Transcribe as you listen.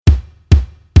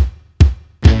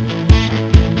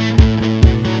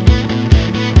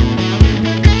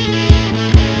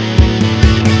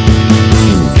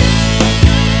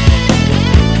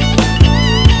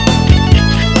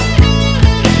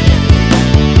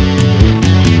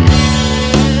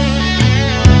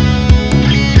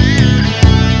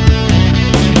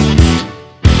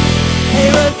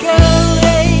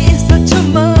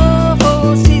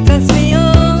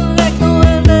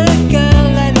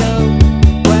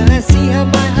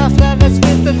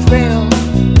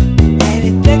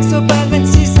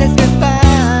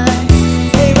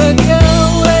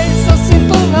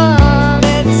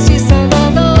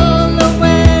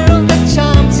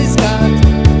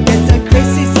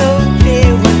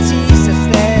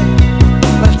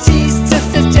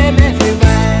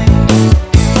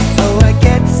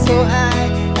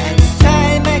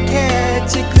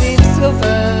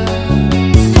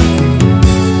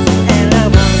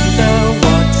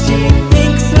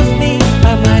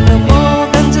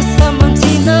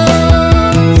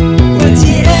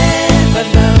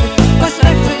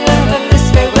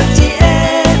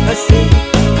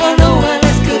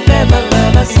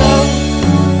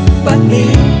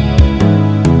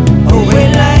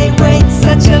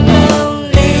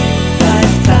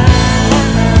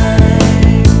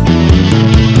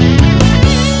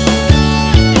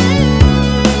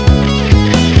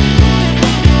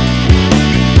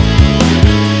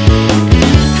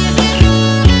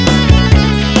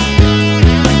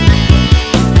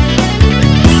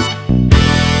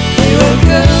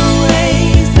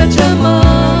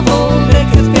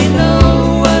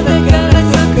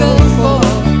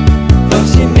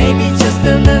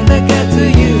another girl to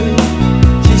you.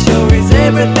 She sure is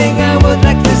everything I would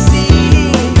like to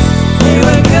see. Here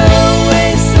I go,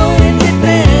 always so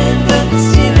independent.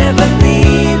 She never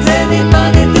needs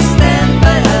anybody to stand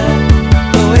by her.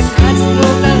 Though it has no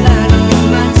lot of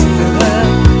much to her,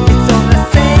 it's all the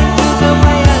same to the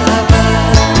way I love her.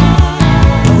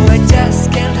 Oh, I just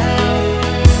can't help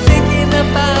thinking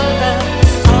about her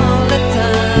all the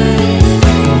time.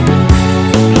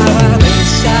 How I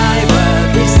wish I were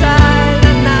beside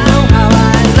her now. How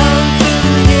I long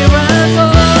to hear her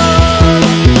talk.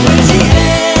 Will she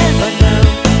ever know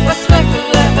what's like to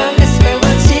love her this way?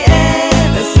 Will she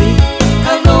ever see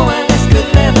how no one else could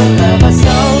ever love her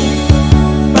so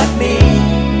but me?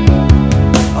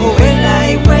 Or will I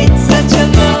wait such a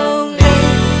lonely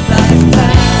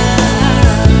lifetime?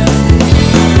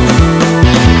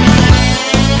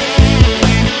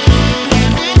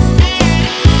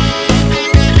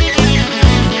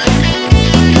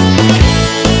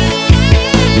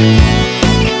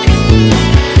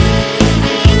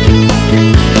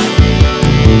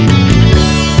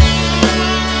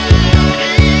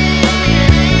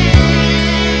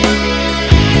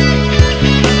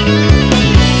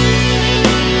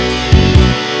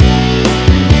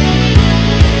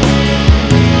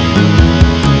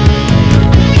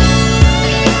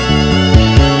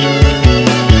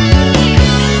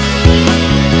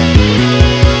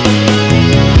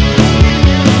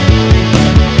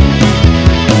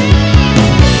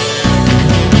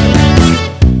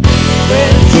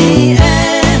 Will she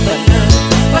ever know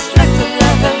what's like to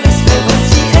love her this way? Will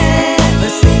she ever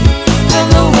see how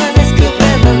no one else could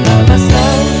ever love her so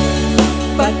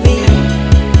but me?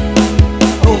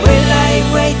 Or will I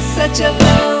wait such a